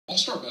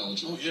All-Star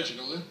ballots. Oh, yeah. Did you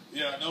know that?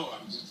 Yeah, I know.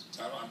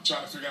 I'm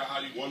trying to figure out how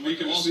you... 1 week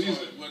in the season.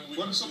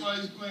 What if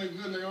somebody's playing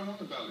good and they aren't on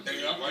the ballot?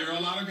 There are a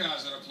lot of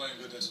guys that are playing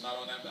good that's not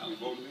on that ballot. You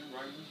voted in,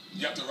 right?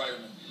 You have to write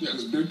them in. Yeah,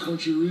 is Big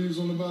Country Reeves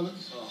on the ballot?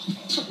 Oh.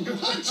 That's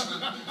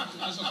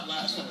a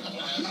blasphemy.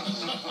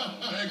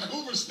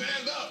 Vancouver,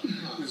 stand up.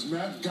 Is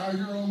Matt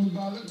Geiger on the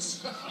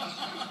ballots?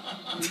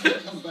 When we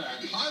come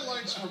back,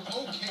 highlights from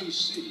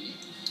OKC.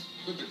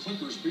 Could the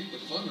Clippers beat the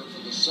Thunder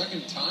for the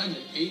second time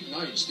in 8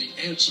 nights? The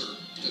answer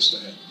just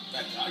ahead.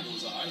 That guy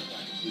goes all right.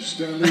 Is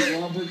Stanley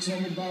Roberts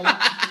on the ballot?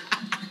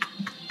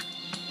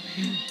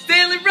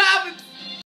 Stanley Roberts!